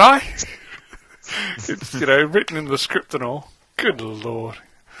 Can I? It's, written in the script and all. Good Lord.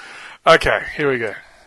 Okay, here we go.